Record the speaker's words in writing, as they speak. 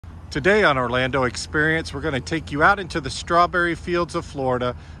Today on Orlando Experience, we're going to take you out into the strawberry fields of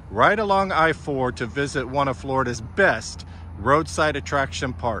Florida, right along I-4 to visit one of Florida's best roadside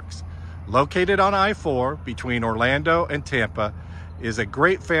attraction parks. Located on I-4 between Orlando and Tampa is a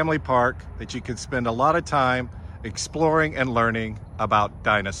great family park that you can spend a lot of time exploring and learning about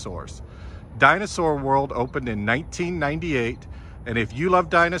dinosaurs. Dinosaur World opened in 1998, and if you love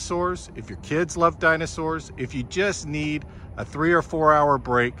dinosaurs, if your kids love dinosaurs, if you just need a 3 or 4 hour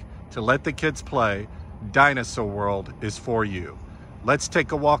break to let the kids play, Dinosaur World is for you. Let's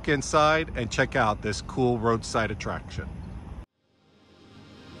take a walk inside and check out this cool roadside attraction.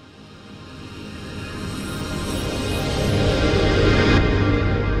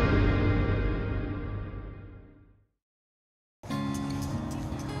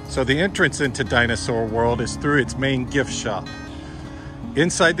 So the entrance into Dinosaur World is through its main gift shop.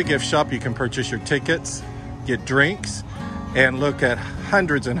 Inside the gift shop, you can purchase your tickets, get drinks, and look at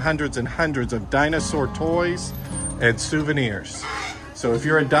hundreds and hundreds and hundreds of dinosaur toys and souvenirs. So if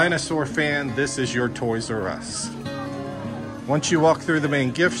you're a dinosaur fan, this is your Toys R Us. Once you walk through the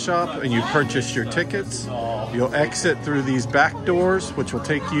main gift shop and you purchase your tickets, you'll exit through these back doors, which will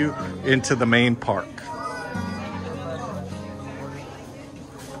take you into the main park.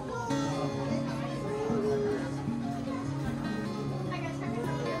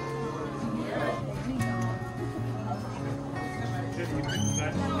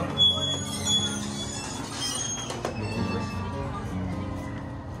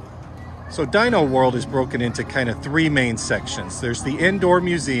 So Dino World is broken into kind of three main sections. There's the indoor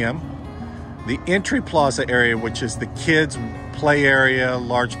museum, the entry plaza area, which is the kids' play area,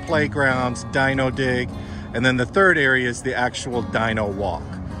 large playgrounds, dino dig, and then the third area is the actual dino walk.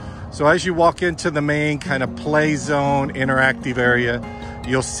 So as you walk into the main kind of play zone, interactive area,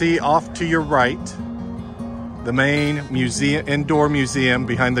 you'll see off to your right the main museum, indoor museum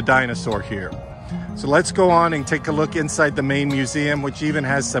behind the dinosaur here. So let's go on and take a look inside the main museum, which even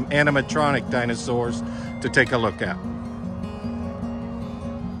has some animatronic dinosaurs to take a look at.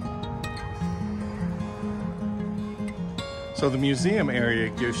 So the museum area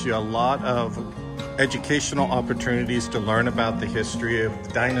gives you a lot of educational opportunities to learn about the history of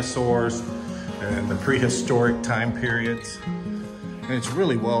dinosaurs and the prehistoric time periods. And it's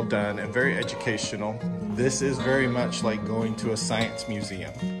really well done and very educational. This is very much like going to a science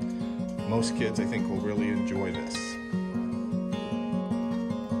museum. Most kids, I think, will really enjoy this.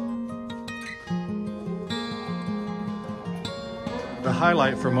 The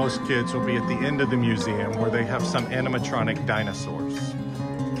highlight for most kids will be at the end of the museum where they have some animatronic dinosaurs.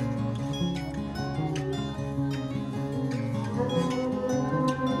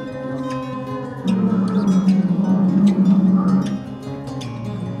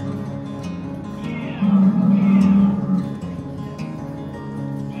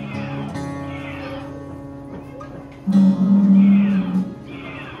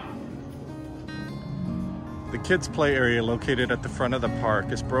 The kids' play area located at the front of the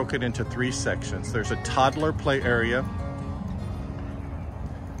park is broken into three sections. There's a toddler play area,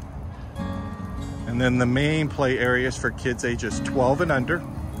 and then the main play area is for kids ages 12 and under.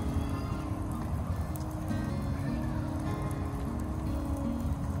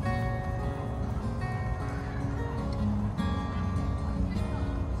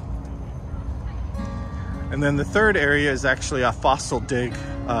 And then the third area is actually a fossil dig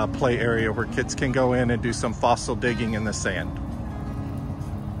play area where kids can go in and do some fossil digging in the sand.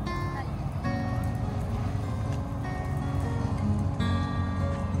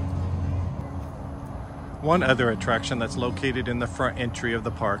 One other attraction that's located in the front entry of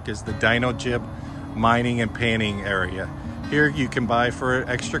the park is the Dino Jib mining and panning area. Here you can buy for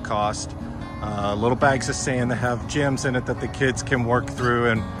extra cost little bags of sand that have gems in it that the kids can work through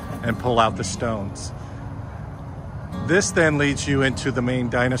and pull out the stones. This then leads you into the main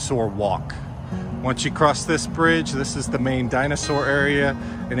dinosaur walk. Once you cross this bridge, this is the main dinosaur area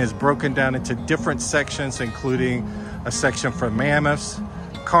and is broken down into different sections, including a section for mammoths,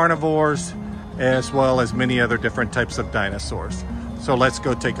 carnivores, as well as many other different types of dinosaurs. So let's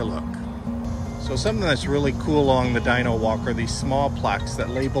go take a look. So something that's really cool along the dino walk are these small plaques that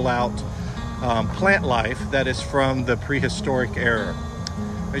label out plant life that is from the prehistoric era.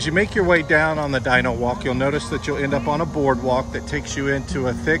 As you make your way down on the dino walk, you'll notice that you'll end up on a boardwalk that takes you into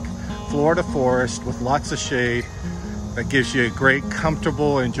a thick Florida forest with lots of shade that gives you a great,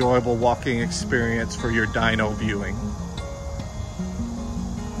 comfortable, enjoyable walking experience for your dino viewing.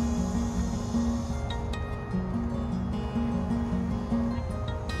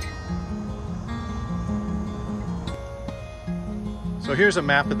 So here's a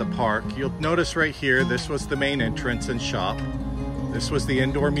map of the park. You'll notice right here, this was the main entrance and shop. This was the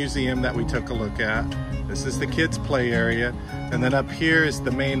indoor museum that we took a look at. This is the kids' play area. And then up here is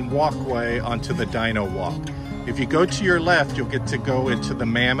the main walkway onto the Dino Walk. If you go to your left, you'll get to go into the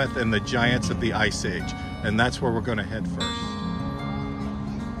mammoth and the giants of the Ice Age. And that's where we're going to head first.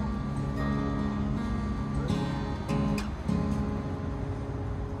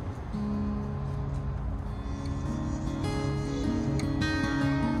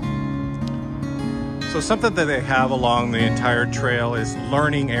 So something that they have along the entire trail is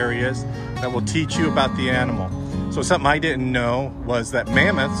learning areas that will teach you about the animal. So something I didn't know was that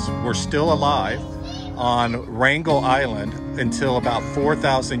mammoths were still alive on Wrangel Island until about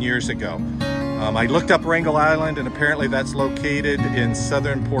 4,000 years ago. I looked up Wrangel Island, and apparently that's located in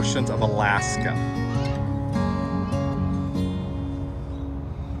southern portions of Alaska.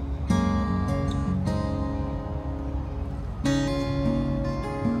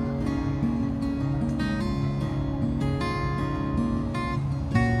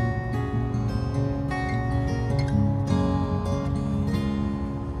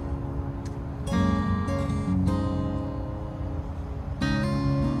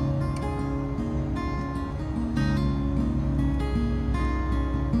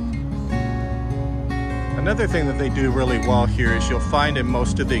 Another thing that they do really well here is you'll find in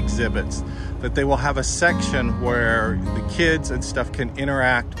most of the exhibits that they will have a section where the kids and stuff can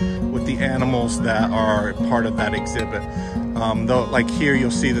interact with the animals that are part of that exhibit. Though, like here,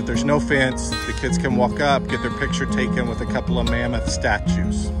 you'll see that there's no fence. The kids can walk up, get their picture taken with a couple of mammoth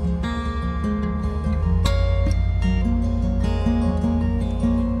statues.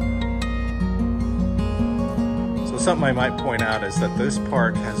 Something I might point out is that this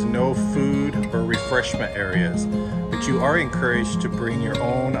park has no food or refreshment areas, but you are encouraged to bring your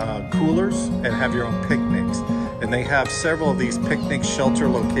own coolers and have your own picnics. And they have several of these picnic shelter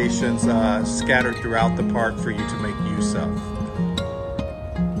locations scattered throughout the park for you to make use of.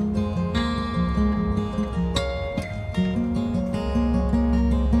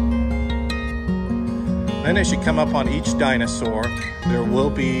 Then as you come up on each dinosaur, there will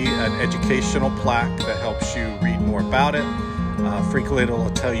be an educational plaque that helps you read more about it. Frequently it'll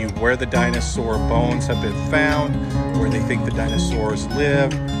tell you where the dinosaur bones have been found, where they think the dinosaurs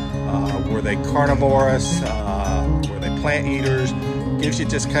lived, were they carnivorous, were they plant eaters. Gives you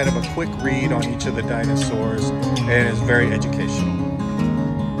just kind of a quick read on each of the dinosaurs, and is very educational.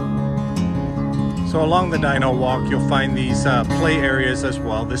 So along the Dino Walk, you'll find these play areas as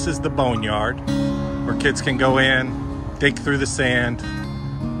well. This is the boneyard, where kids can go in, dig through the sand,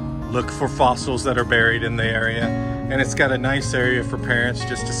 look for fossils that are buried in the area. And it's got a nice area for parents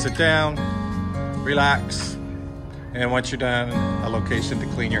just to sit down, relax, and once you're done, a location to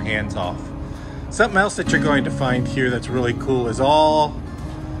clean your hands off. Something else that you're going to find here that's really cool is all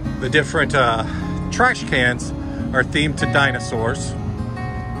the different trash cans are themed to dinosaurs.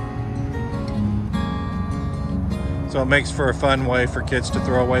 So it makes for a fun way for kids to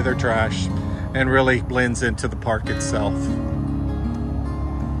throw away their trash and really blends into the park itself.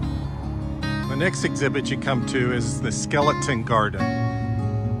 The next exhibit you come to is the Skeleton Garden.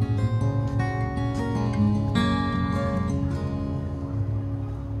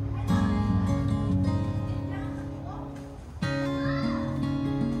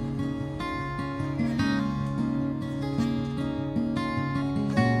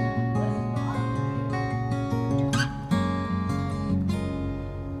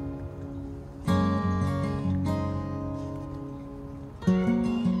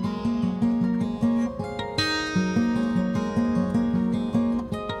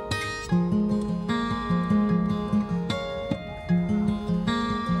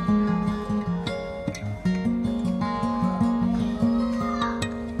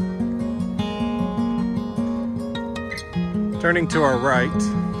 Turning to our right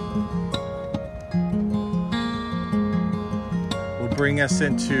will bring us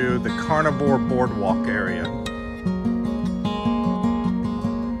into the Carnivore Boardwalk area.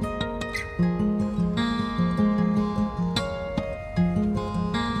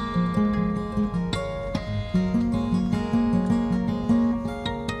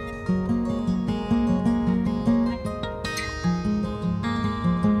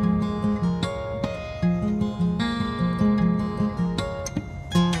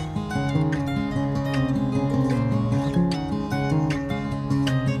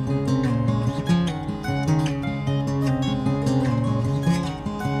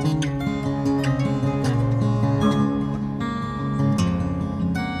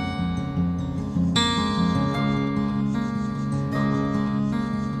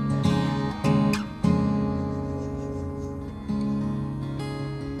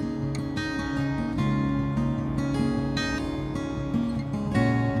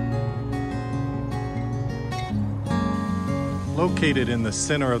 Located in the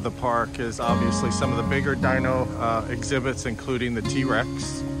center of the park is obviously some of the bigger dino exhibits, including the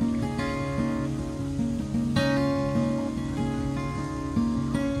T-Rex.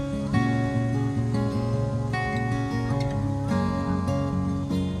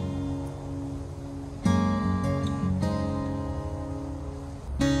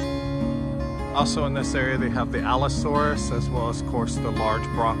 Also in this area they have the Allosaurus, as well as, of course, the large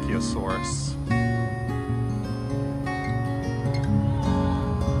Brachiosaurus.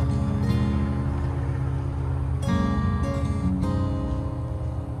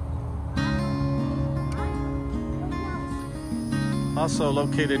 Also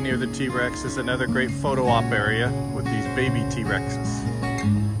located near the T-Rex is another great photo op area with these baby T-Rexes.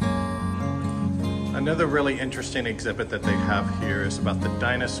 Another really interesting exhibit that they have here is about the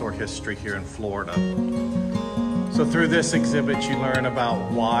dinosaur history here in Florida. So through this exhibit you learn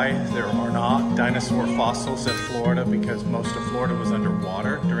about why there are not dinosaur fossils in Florida, because most of Florida was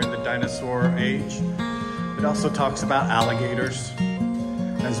underwater during the dinosaur age. It also talks about alligators,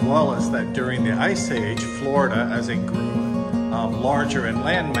 as well as that during the Ice Age, Florida as a group larger in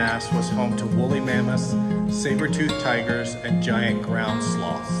land mass was home to woolly mammoths, saber-toothed tigers, and giant ground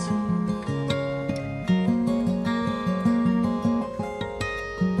sloths.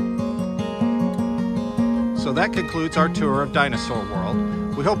 So that concludes our tour of Dinosaur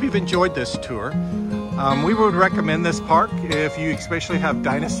World. We hope you've enjoyed this tour. We would recommend this park if you especially have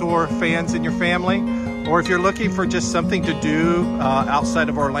dinosaur fans in your family, or if you're looking for just something to do outside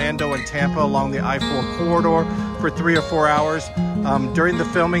of Orlando and Tampa along the I-4 corridor for 3 or 4 hours. During the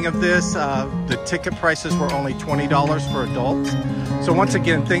filming of this, the ticket prices were only $20 for adults. So once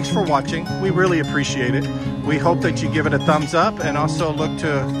again, thanks for watching. We really appreciate it. We hope that you give it a thumbs up, and also look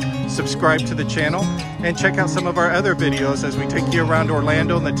to subscribe to the channel and check out some of our other videos as we take you around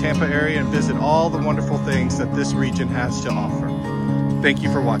Orlando and the Tampa area and visit all the wonderful things that this region has to offer. Thank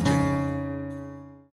you for watching.